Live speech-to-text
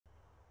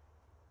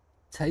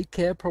take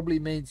care probably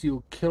means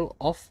you'll kill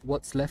off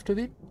what's left of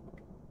it?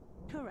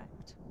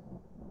 Correct.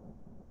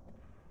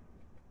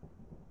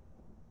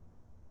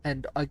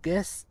 And I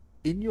guess,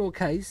 in your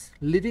case,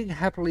 living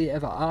happily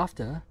ever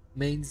after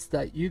means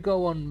that you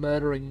go on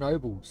murdering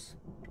nobles.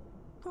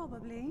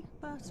 Probably,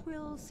 but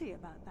we'll see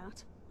about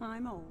that.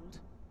 I'm old.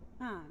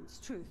 And,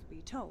 truth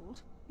be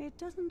told, it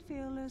doesn't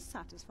feel as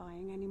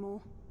satisfying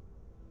anymore.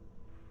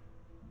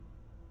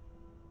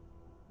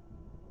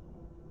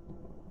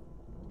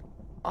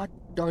 I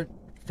don't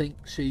think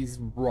she's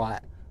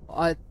right.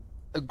 I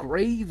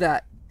agree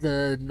that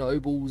the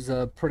nobles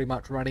are pretty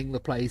much running the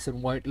place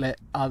and won't let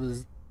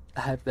others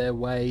have their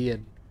way,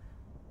 and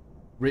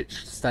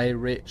rich stay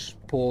rich,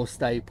 poor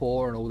stay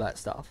poor, and all that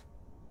stuff.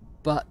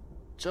 But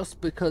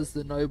just because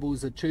the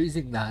nobles are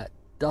choosing that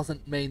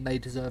doesn't mean they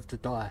deserve to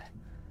die.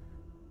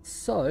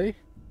 So,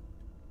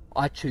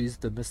 I choose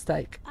the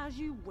mistake. As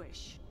you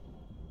wish.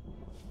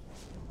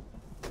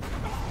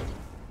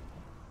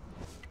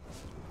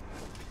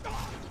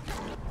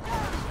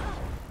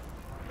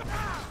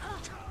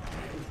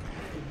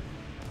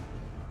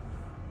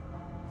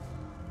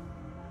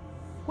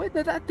 Where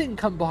did that thing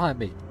come behind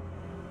me?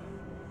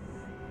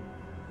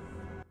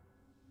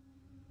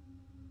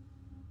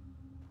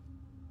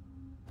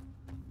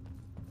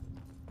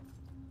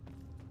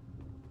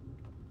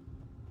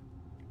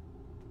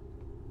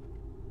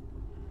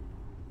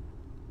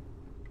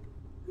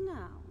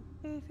 Now,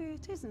 if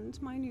it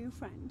isn't my new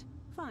friend,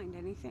 find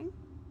anything?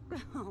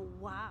 Oh,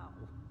 wow.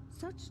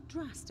 Such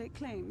drastic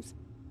claims.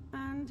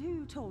 And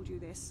who told you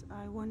this,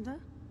 I wonder?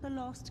 The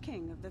lost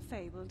king of the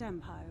fabled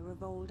empire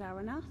of old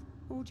Aranath?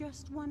 Or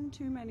just one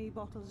too many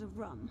bottles of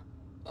rum?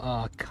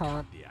 I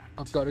can't.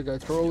 I've got to go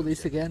through all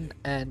this again,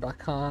 and I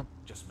can't.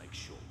 Just make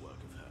short work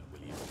of her,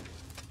 will you?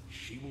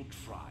 She will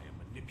try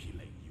and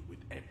manipulate you with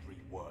every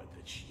word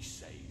that she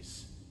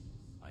says.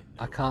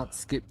 I can't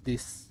skip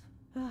this.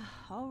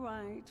 All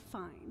right,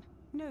 fine.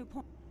 No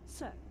point.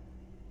 So,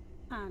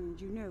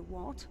 and you know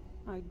what?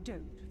 I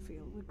don't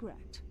feel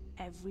regret.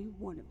 Every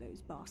one of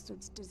those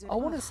bastards deserves. I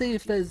want to see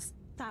if there's...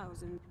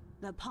 Thousand.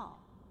 The par.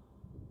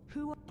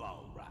 Who?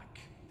 Balrak,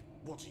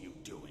 what are you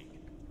doing?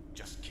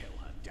 Just kill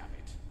her, damn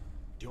it.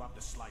 Do you have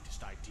the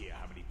slightest idea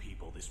how many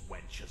people this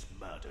wench has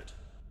murdered?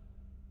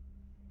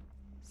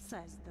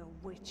 Says the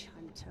witch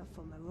hunter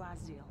from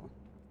Araziel.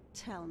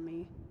 Tell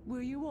me,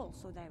 were you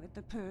also there at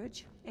the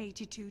Purge,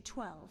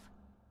 8212?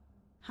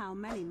 How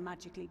many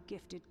magically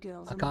gifted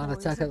girls I and can't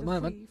boys attack of at the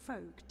moment. free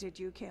folk did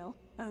you kill?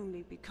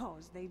 Only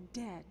because they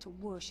dared to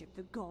worship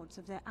the gods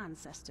of their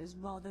ancestors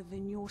rather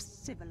than your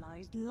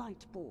civilized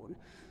Lightborn.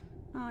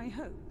 I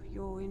hope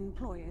your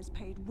employers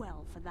paid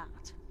well for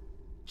that.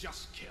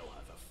 Just kill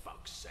her for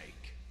fuck's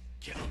sake.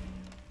 Kill her.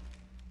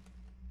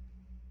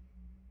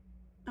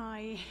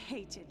 I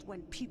hate it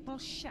when people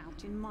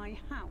shout in my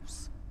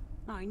house.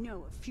 I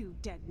know a few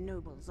dead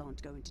nobles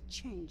aren't going to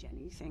change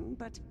anything,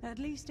 but at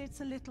least it's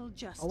a little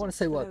justice. I want to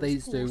see what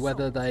these do,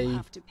 whether they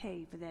have to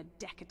pay for their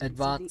decadence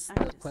advance in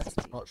the the quest.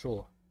 Undercity. I'm not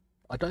sure.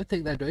 I don't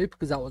think they do,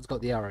 because that one's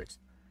got the arrows.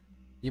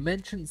 You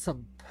mentioned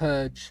some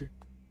purge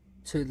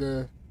to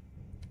the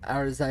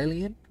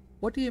Arazalian.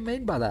 What do you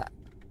mean by that?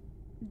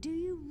 Do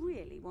you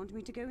really want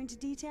me to go into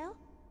detail?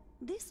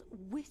 This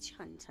witch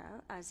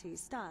hunter, as he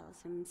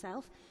styles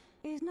himself,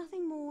 is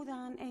nothing more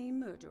than a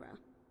murderer.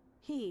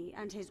 He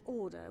and his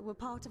order were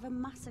part of a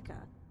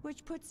massacre,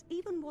 which puts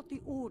even what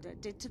the order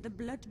did to the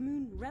Blood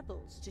Moon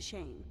rebels to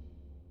shame.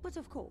 But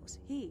of course,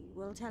 he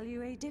will tell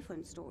you a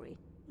different story.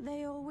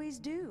 They always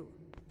do.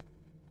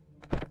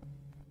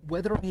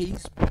 Whether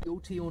he's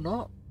guilty or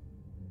not,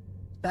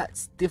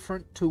 that's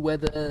different to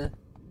whether...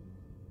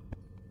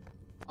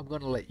 I'm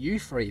gonna let you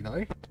free,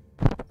 though.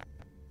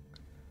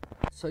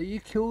 So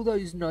you kill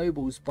those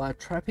nobles by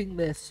trapping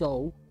their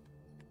soul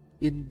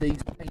in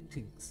these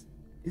paintings.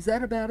 Is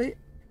that about it?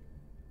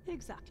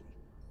 Exactly.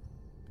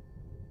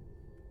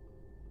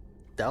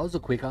 That was a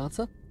quick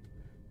answer.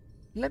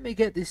 Let me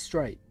get this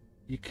straight.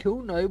 You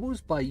kill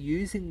nobles by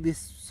using this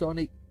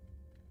sonic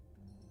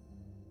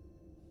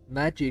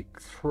magic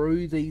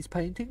through these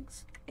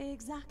paintings?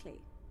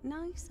 Exactly.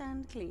 Nice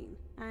and clean,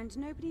 and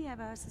nobody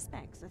ever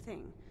suspects a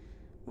thing.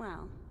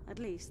 Well, at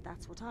least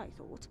that's what I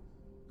thought.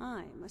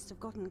 I must have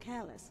gotten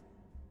careless.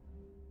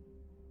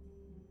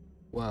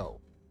 Well,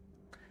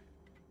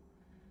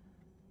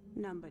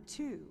 Number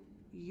 2,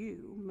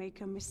 you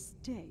make a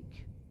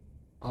mistake.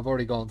 I've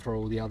already gone through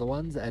all the other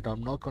ones, and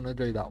I'm not going to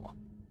do that one.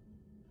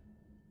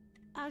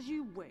 As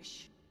you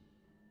wish.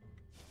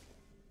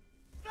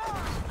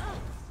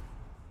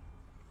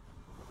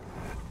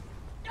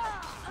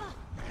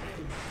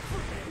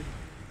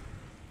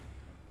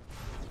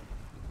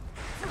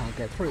 Can't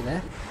get through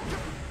there.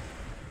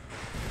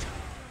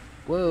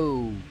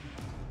 Whoa.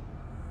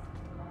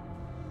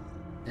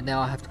 And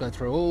now I have to go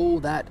through all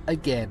that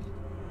again.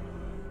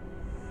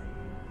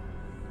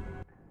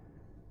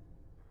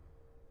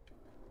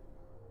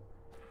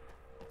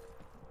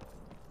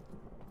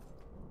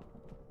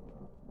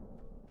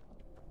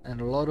 And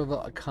a lot of it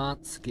I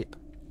can't skip.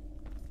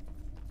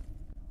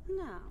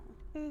 Now,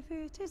 if if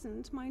it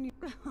isn't my new...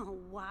 Oh,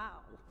 wow.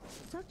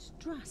 Such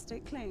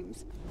drastic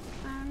claims.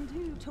 And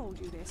who told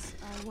you this,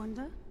 I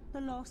wonder?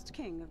 The lost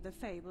king of the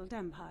fabled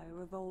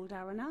empire of Old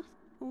Aranath?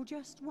 Or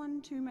just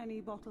one too many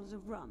bottles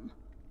of rum?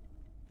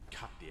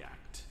 Cut the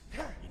act.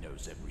 He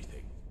knows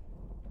everything.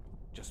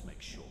 Just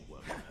make short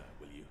work of her,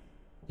 will you?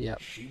 Yep.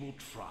 She will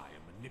try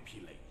and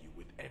manipulate you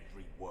with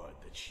every word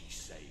that she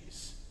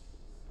says.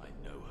 I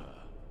know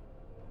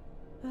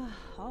her.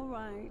 All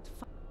right.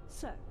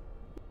 So,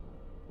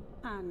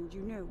 and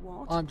you know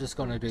what? I'm just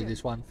gonna I do don't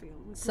this one. feel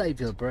regret. Save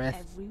your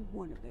breath. Every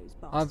one of those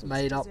I've bastards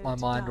made up my deserve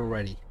to mind die.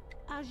 already.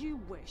 As you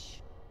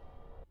wish.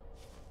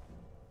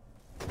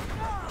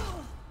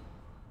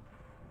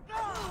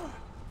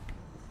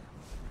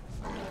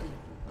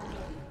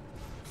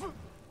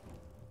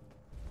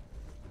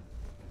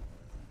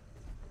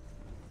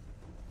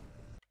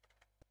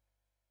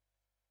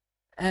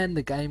 And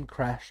the game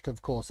crashed,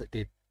 of course it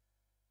did.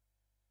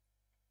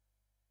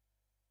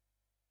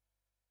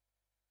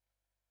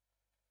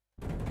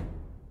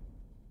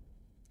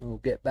 We'll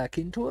get back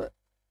into it.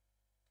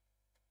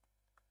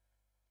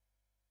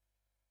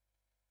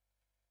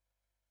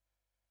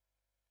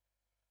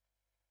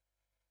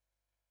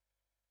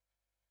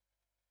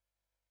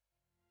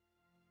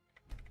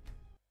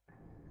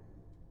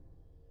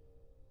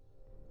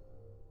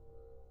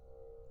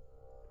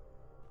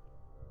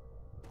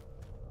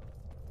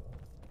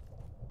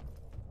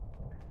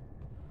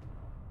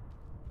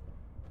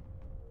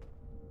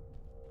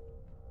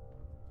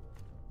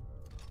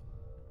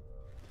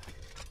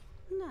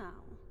 Now,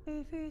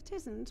 if it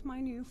isn't my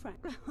new friend...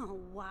 Oh,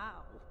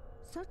 wow.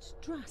 Such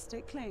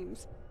drastic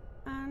claims.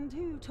 And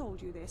who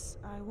told you this,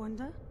 I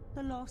wonder?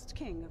 The lost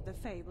king of the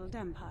fabled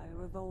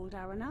empire of Old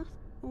Aranath?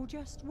 Or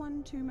just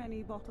one too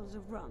many bottles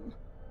of rum?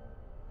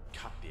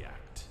 Cut the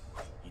act.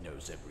 He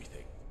knows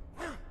everything.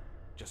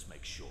 Just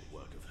make short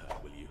work of her,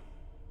 will you?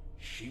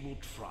 She will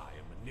try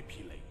and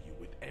manipulate you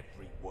with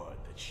every word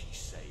that she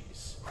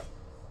says.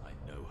 I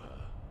know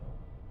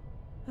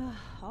her.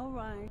 All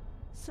right.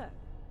 So,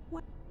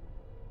 what...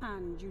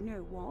 And you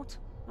know what?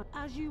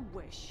 As you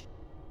wish.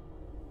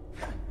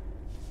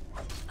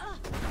 Ah.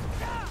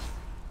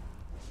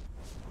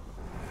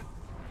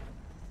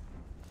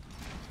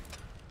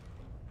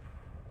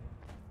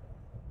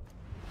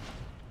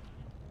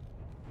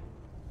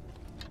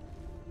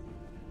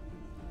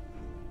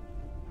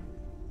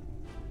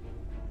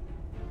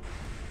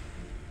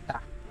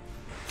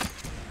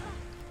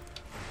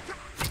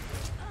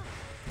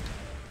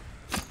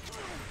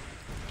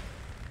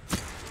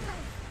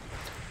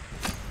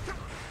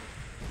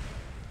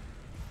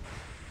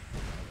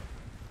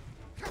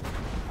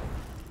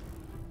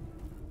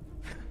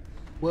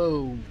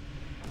 Whoa.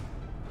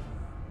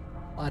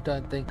 I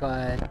don't think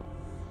I'm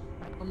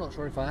not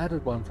sure if I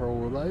added one for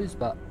all of those,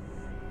 but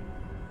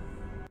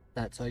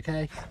that's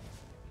okay.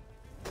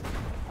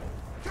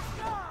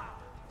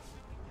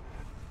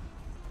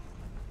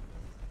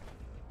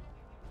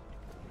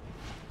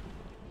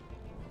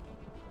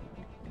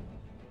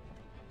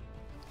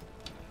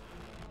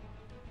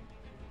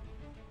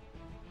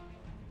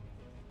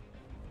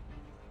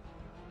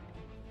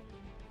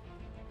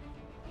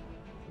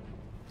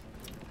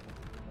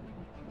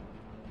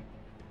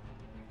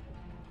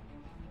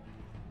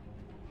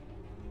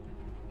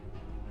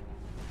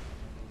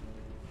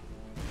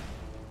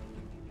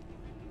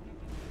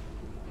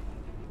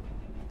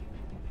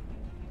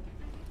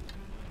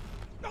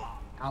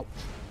 Ouch.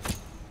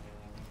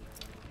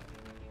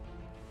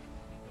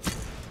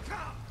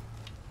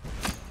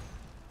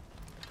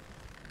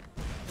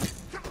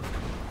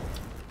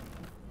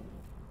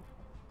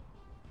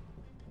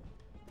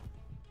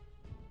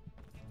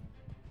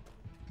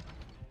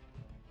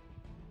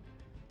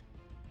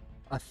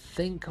 I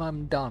think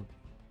I'm done.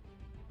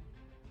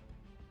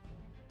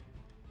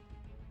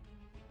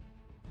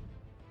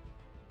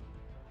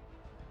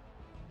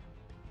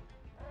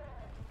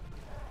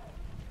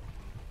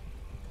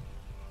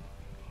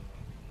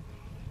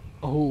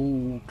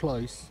 Oh,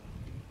 close.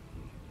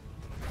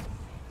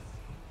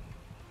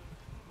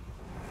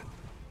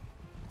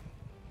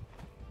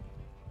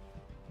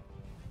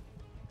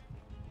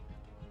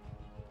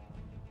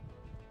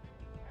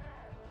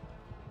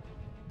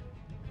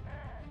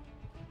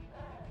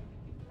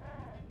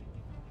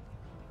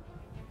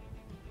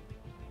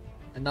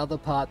 Another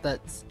part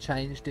that's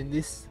changed in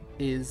this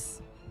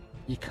is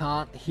you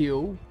can't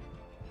heal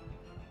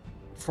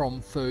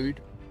from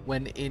food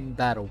when in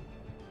battle.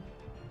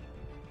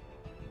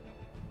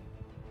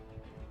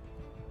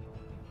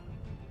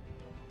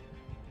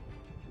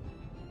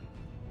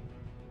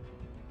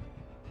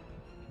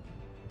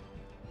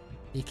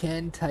 You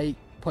can take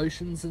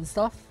potions and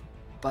stuff,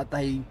 but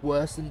they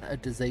worsen a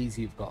disease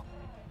you've got.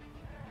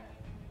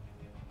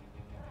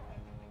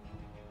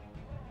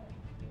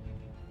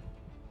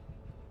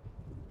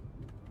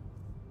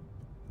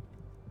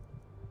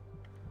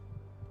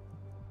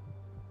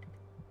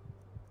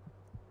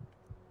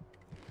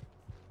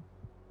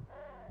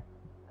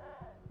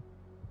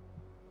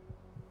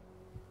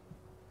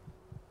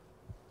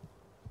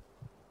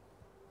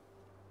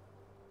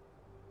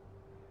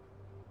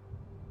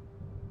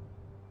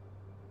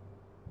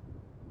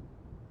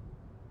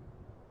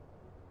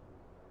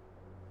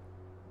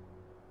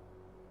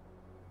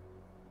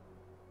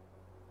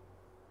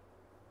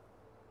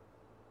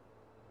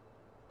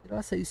 Did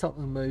I see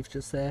something move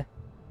just there?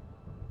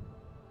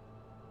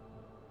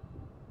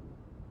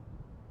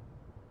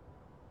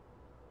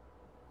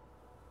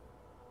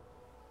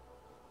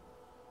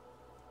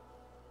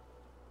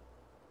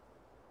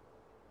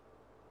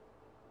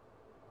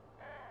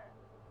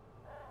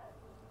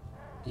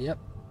 Yep.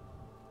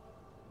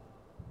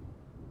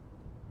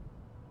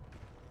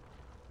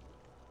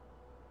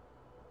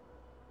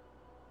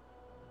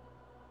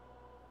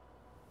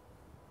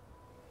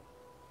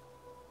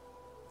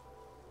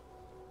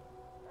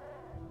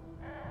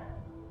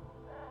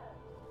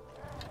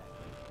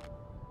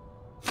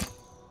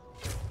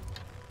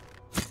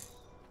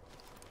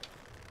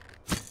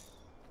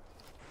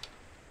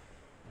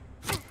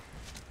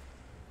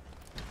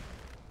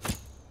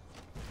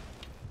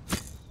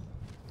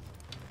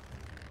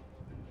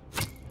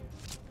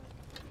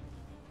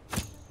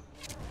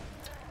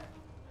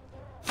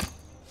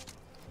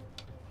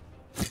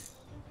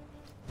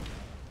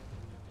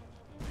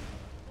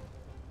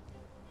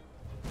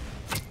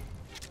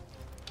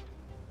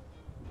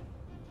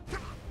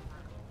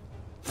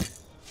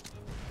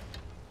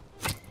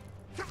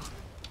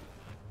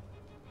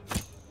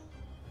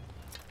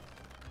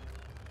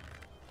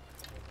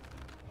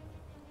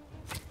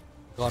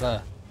 Got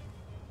her.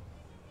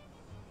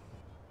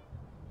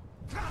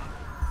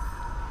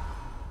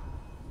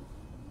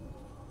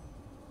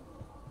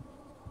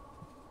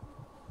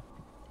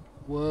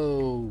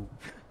 Whoa.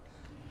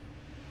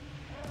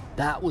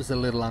 That was a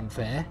little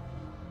unfair.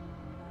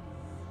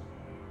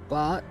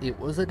 But it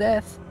was a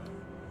death.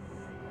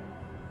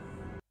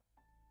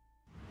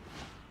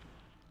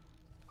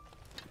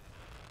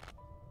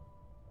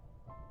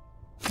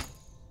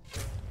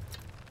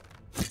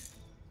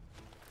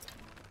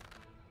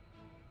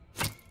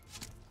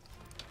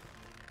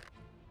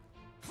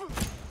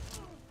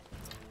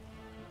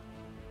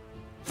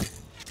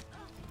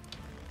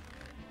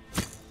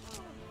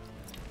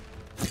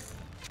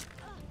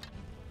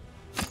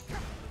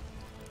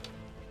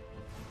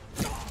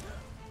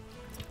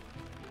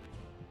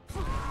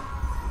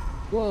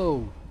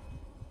 Whoa.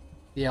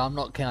 Yeah, I'm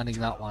not counting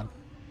that one.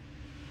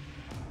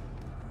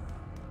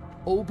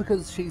 All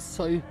because she's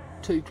so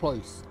too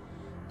close.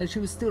 And she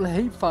was still a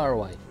heap far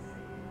away.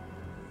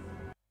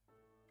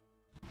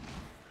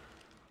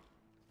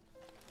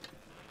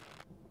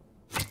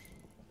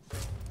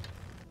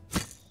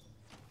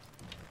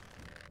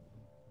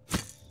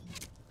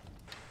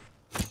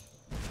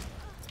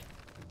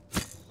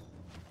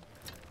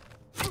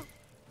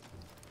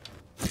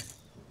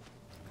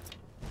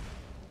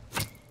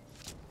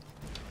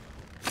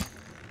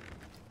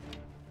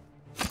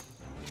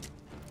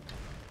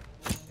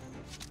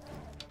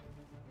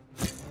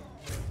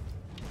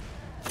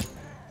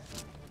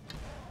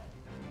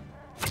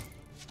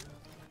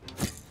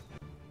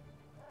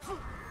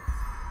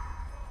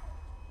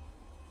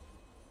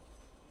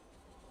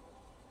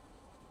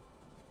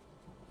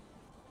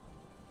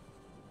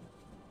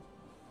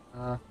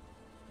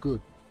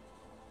 Good.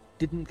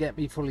 Didn't get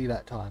me fully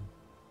that time.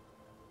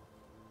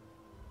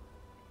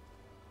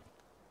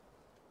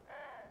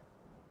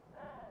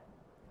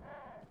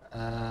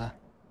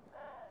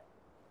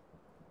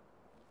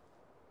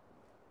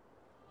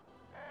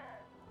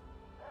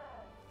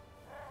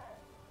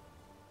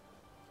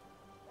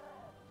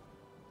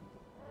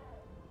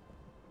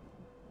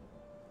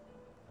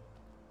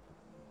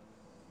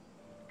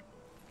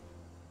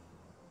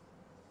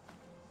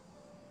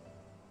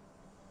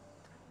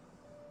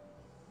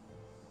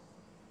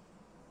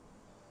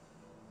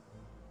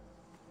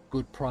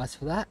 Good price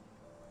for that.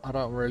 I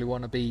don't really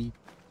want to be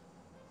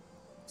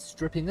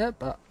stripping it,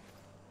 but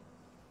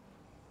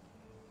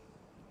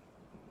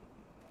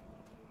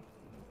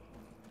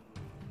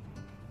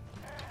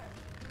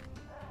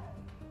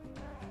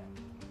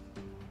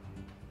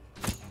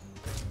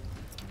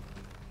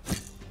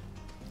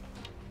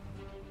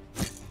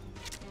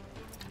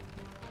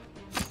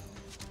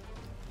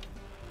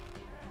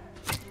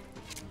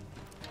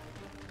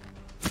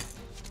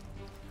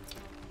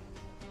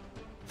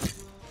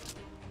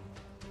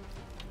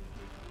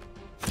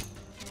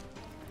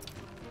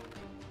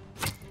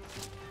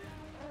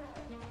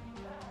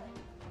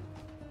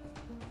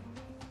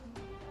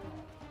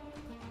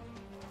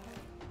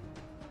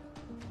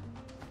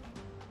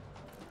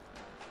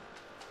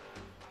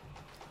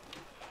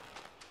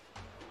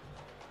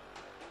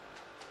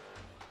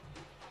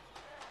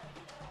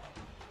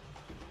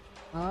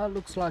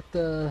looks like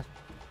the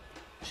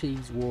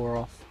cheese wore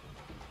off.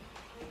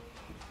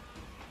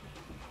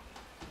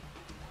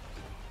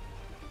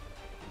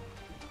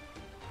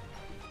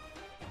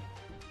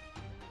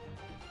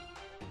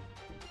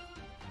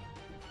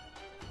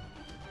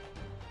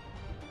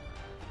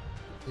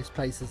 This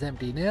place is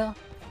empty now.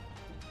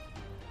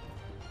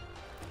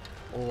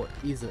 Or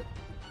is it?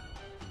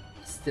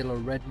 Still a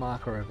red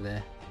marker over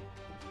there.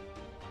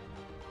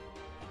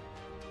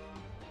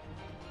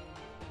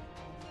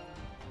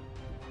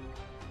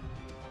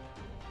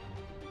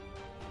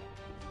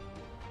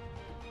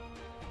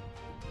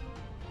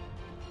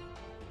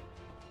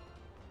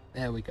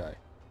 There we go.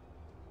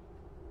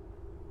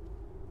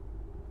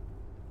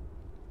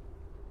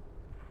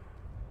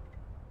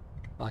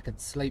 I can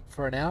sleep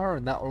for an hour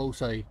and that will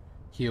also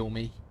heal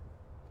me.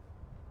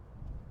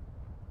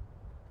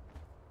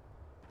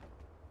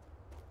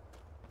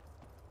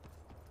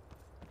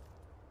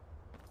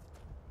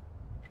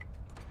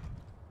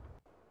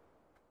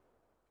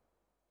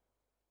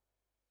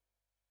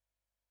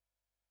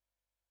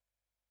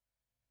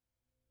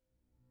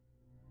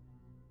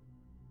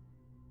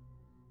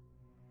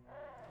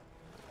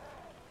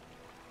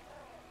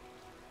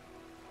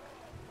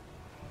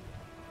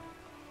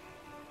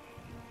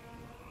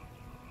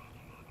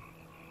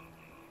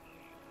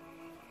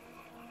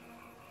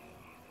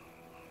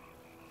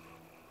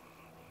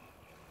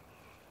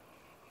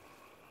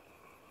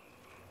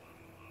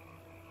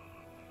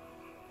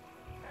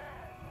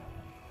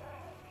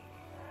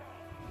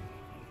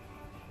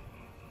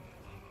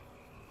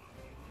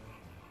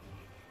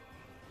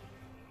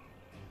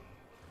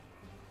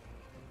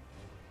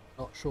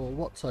 Not sure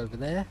what's over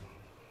there.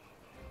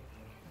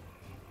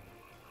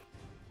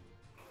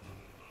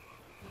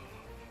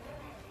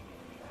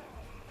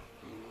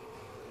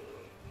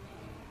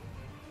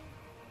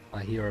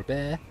 I hear a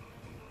bear.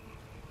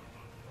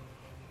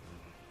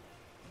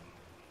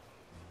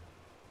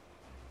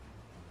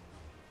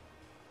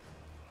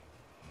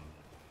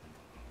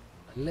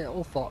 A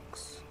little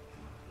fox.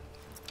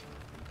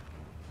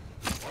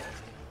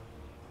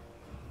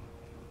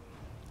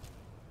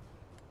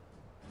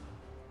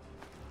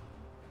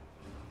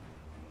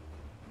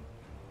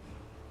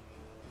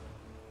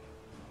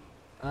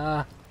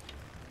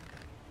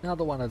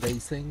 Another one of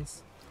these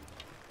things.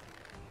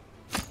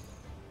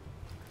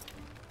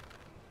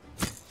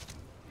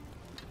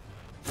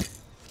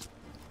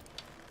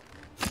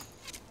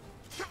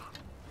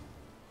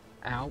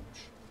 Ouch.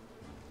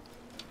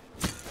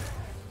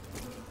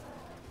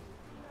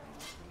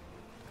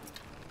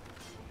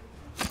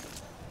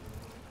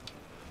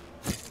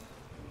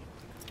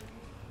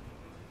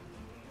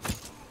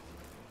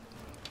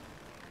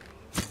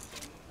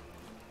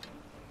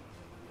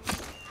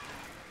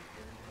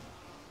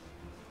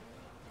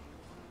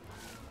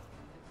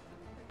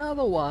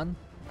 Another one.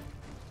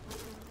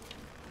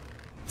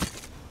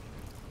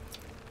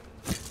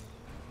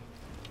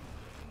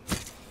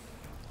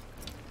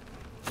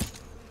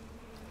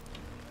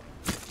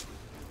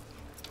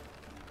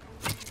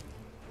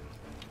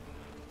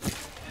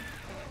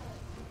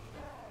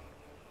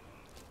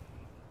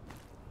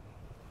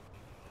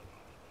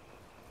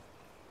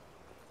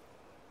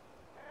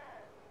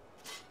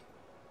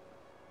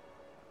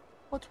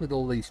 What's with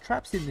all these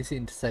traps in this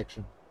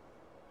intersection?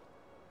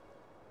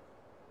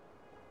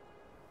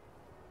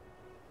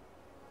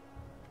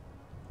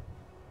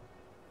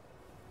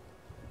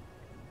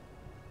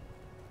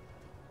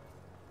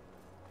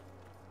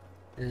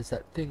 There's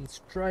that thing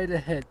straight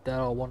ahead that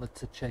I wanted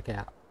to check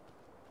out.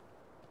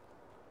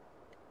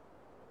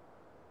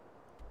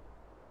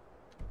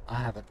 I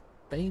haven't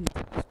been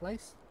to this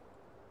place.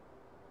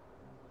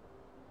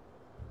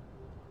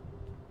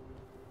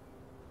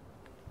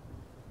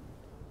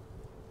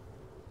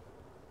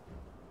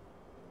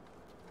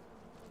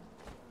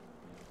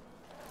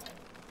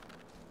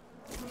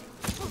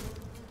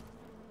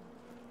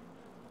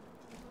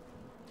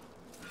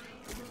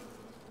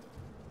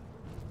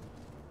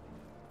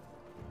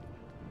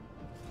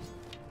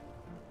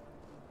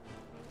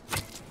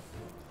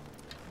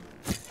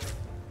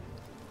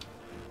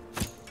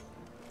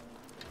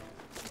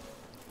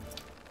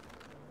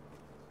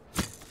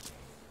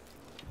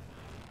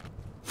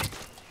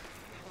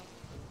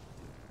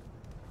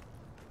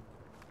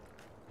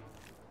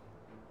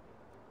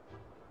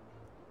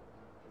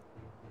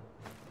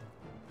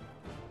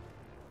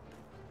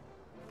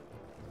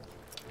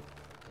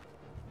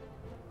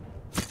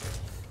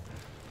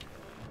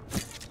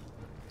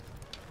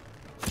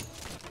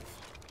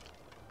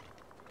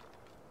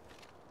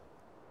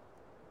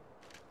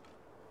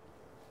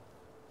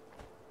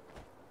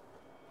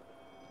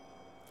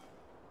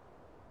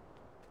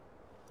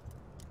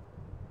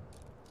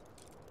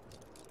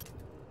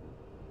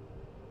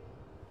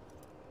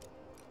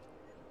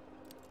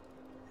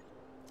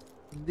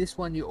 In this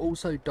one you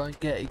also don't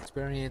get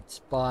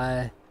experience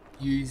by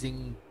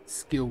using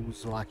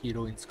skills like you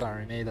do in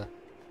Skyrim either.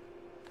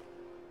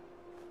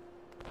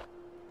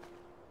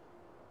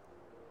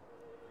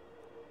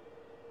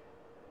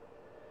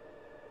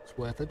 It's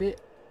worth a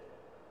bit.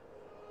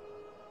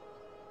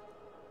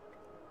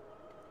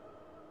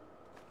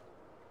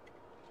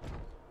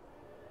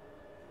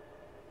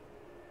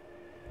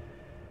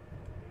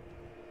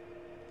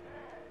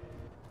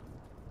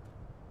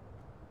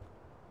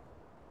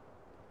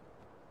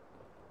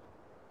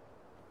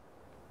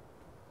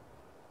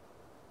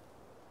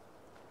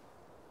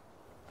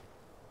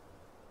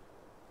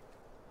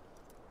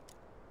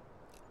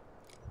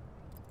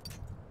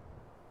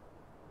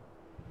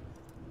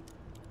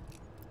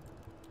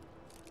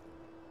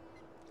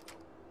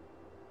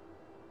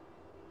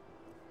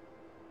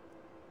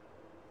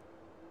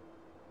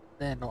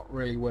 They're not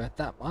really worth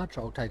that much.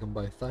 I'll take them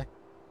both though.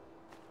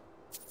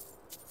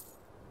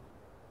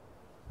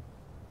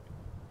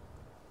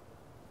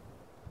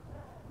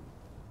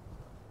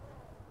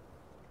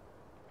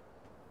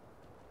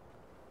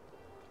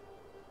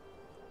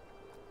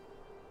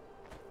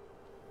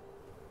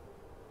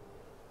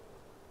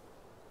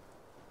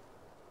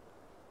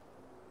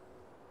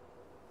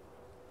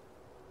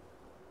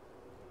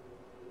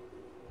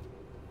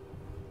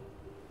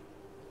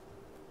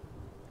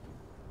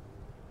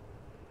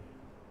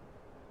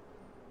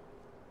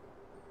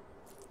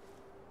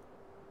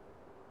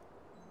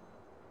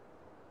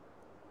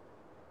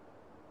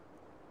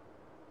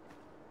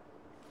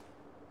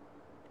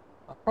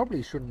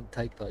 Probably shouldn't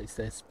take those,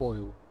 they're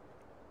spoiled.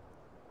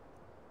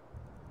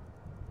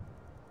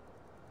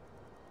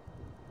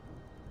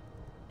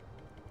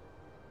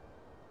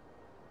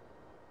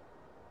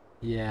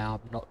 Yeah, I'm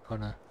not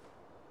gonna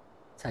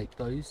take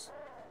those.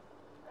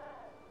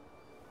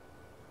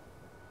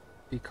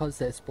 Because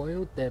they're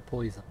spoiled, they're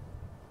poison.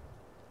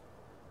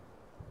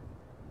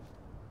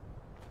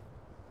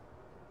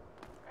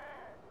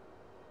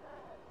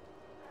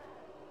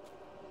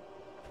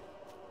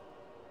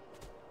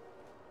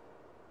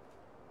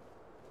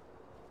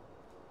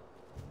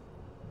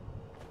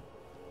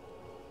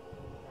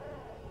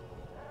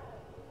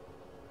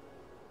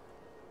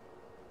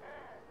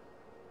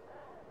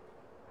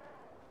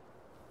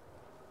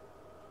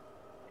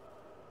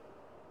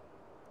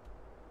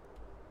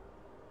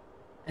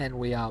 And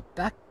we are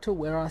back to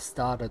where I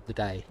started the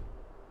day.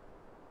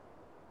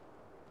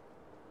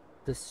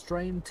 The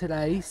stream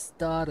today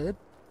started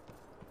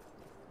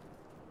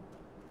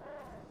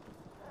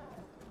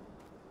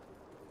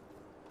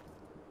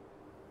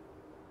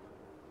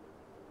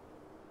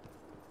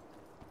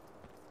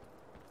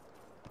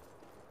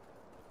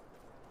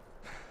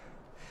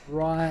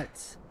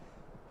right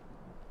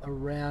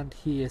around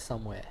here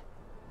somewhere.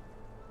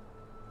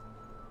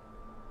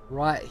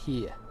 Right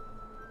here.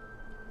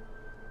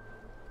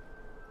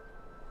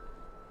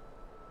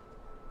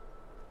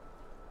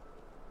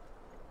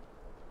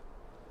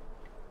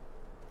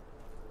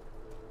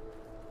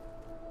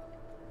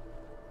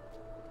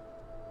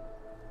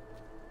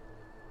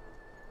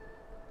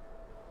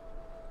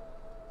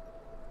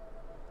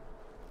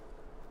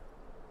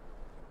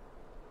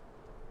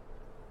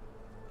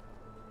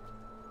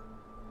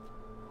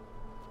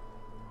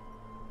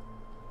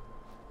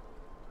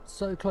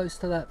 So close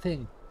to that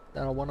thing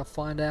that I want to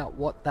find out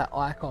what that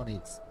icon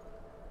is.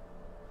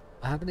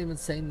 I haven't even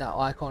seen that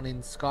icon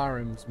in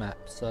Skyrim's map,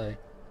 so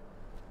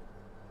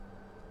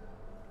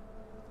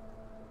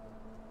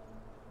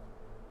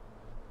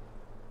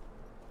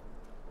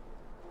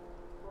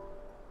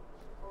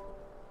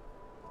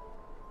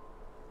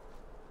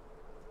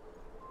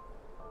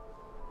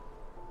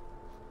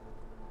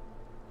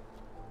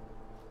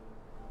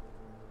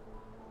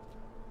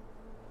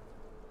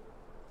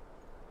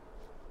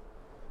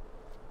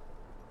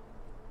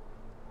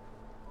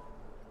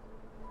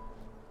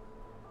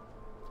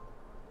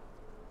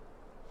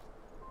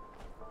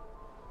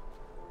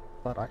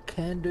but I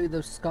can do the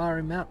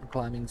Skyrim mountain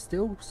climbing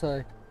still,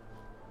 so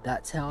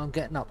that's how I'm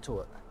getting up to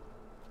it.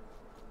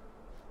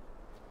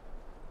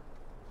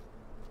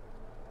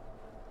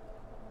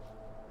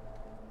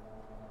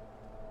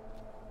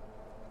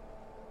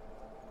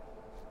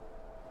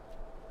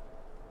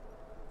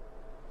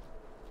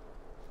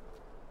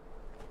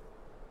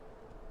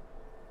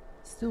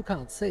 Still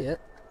can't see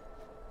it.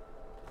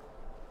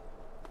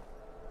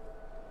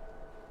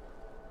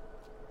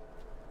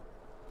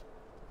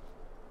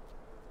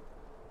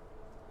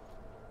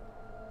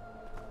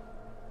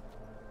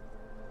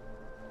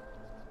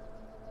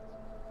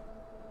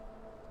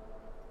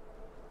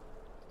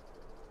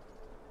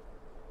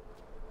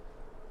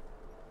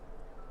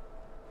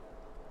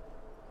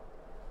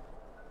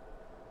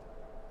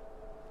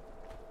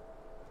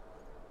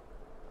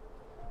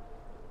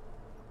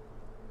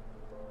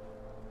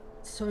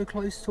 So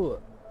close to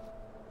it.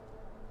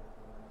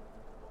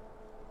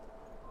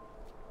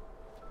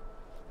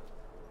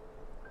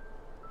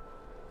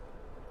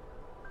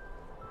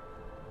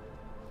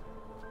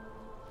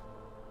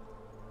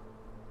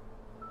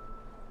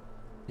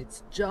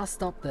 It's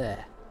just up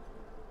there.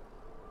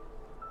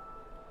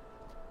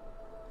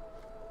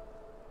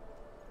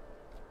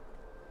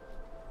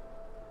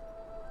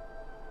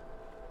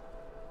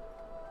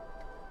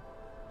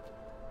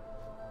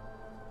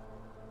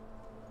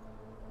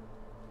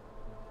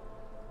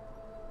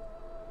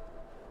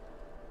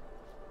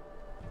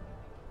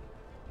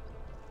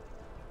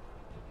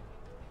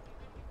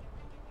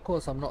 Of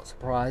course, I'm not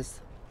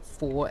surprised.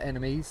 4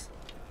 enemies.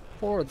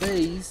 4 of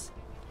these.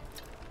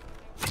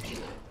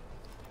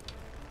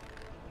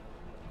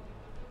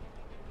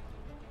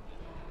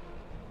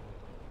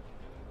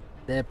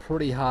 They're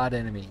pretty hard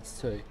enemies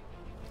too.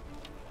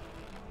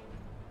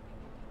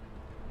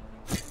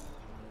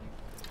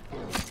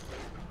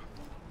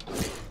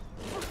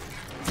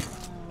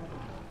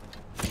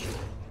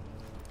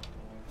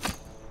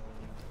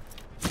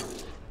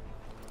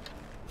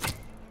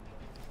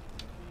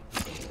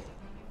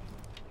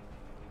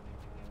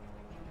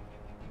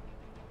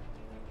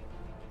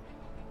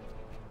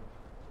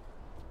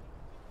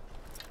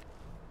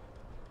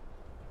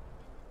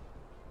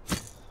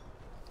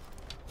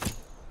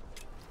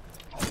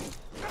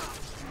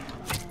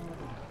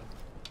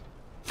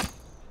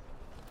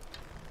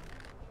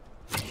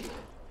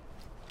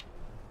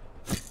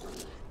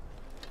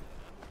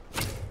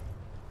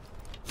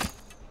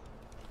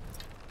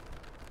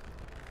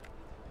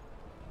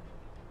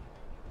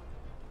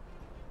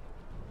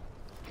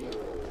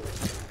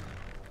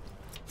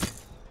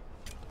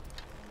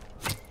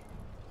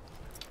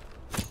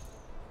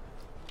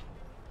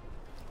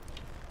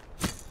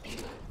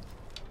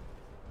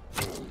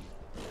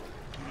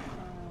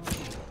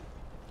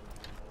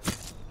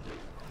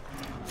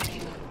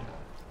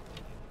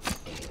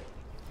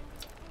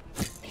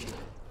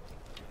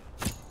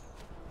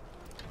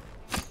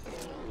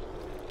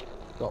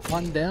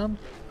 One down.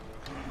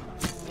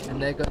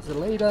 And there goes the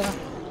leader.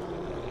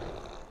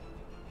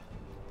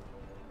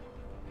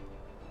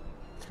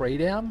 3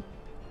 down.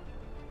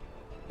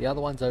 The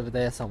other one's over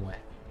there somewhere.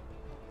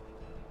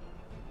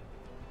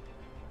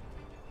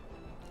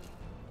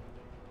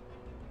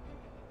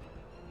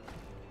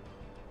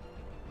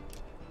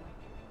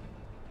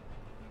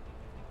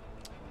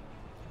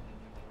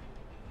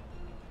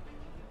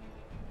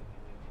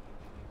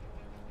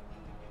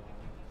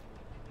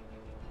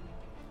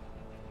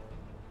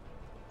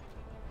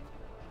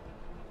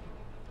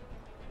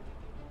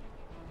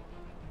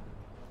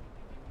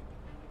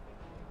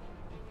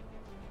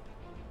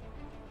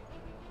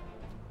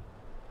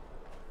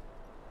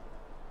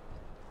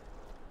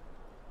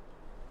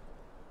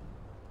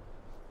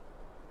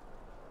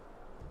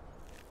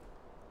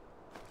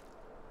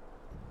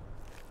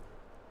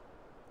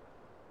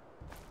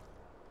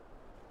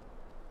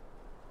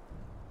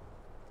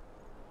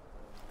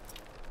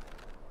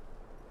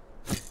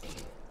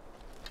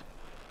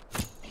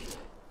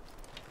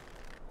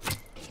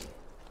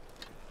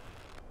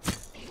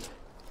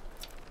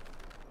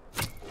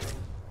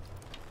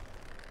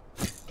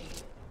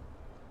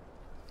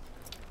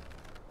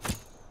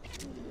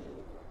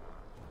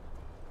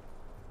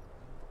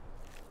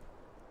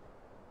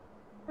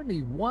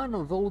 Only one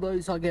of all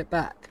those I get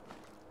back.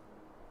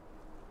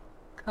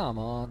 Come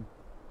on.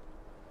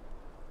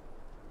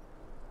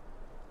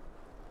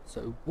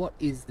 So what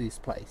is this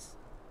place?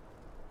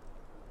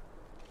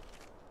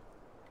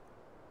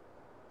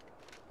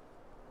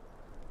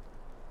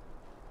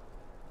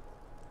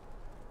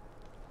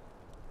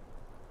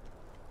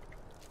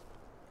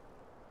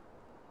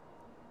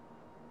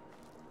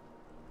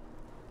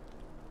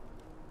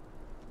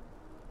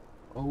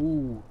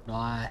 Oh,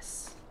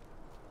 nice.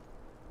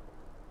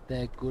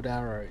 They're good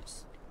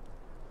arrows.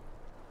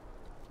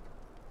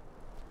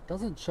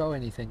 Doesn't show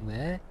anything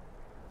there,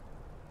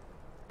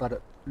 but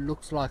it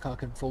looks like I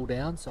can fall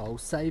down, so I'll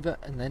save it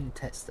and then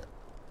test it.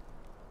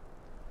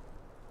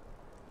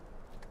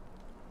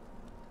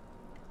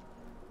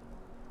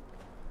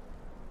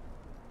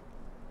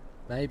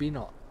 Maybe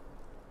not.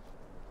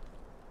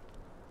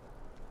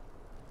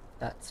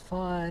 That's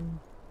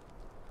fine.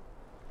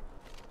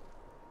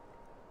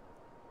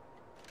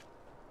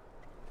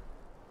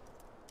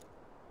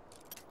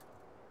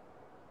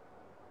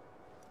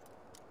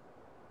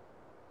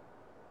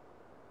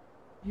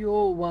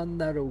 You're one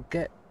that'll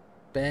get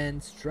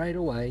banned straight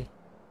away.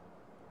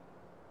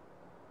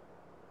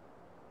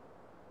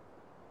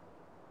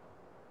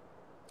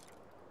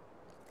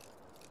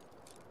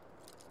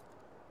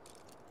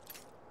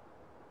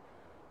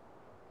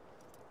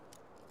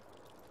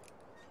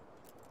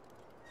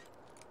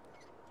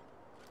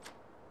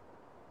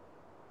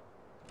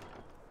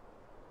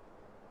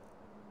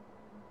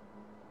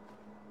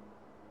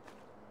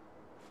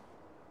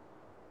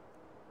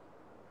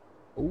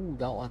 Ooh,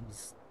 that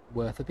one's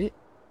worth a bit.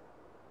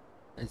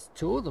 There's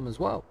 2 of them as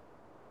well.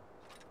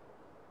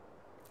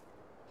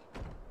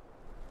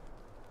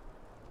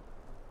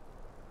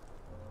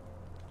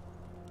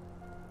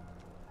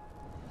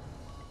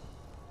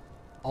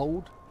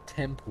 Old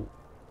temple.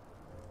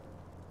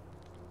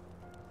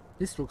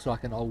 This looks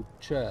like an old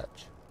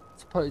church. I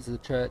suppose the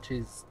church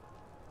is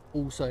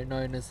also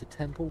known as a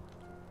temple.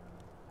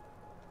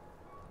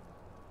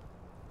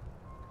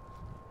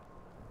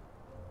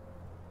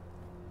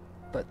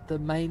 But the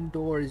main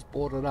door is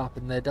boarded up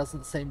and there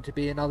doesn't seem to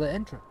be another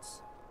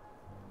entrance.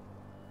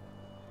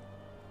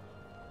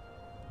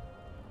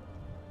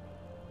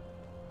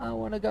 I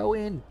want to go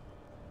in.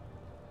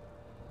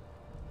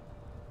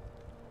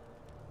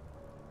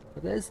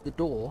 But there's the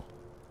door.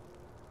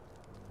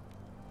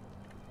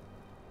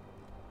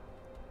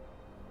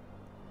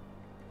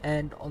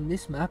 And on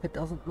this map it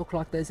doesn't look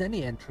like there's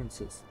any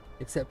entrances,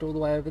 except all the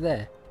way over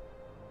there.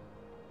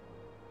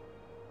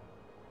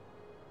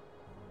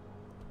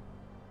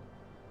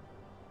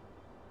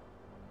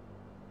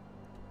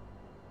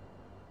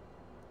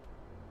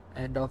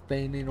 And I've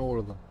been in all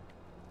of them.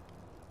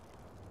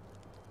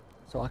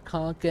 So I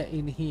can't get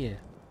in here.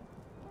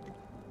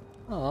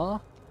 Ah.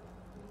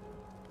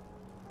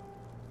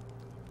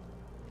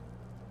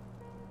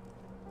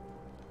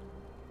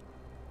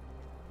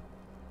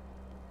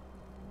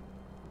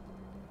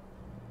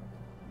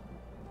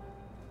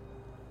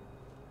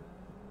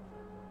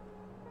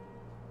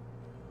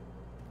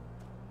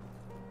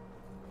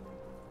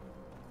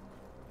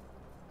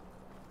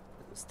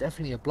 It's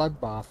definitely a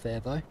bloodbath there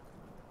though.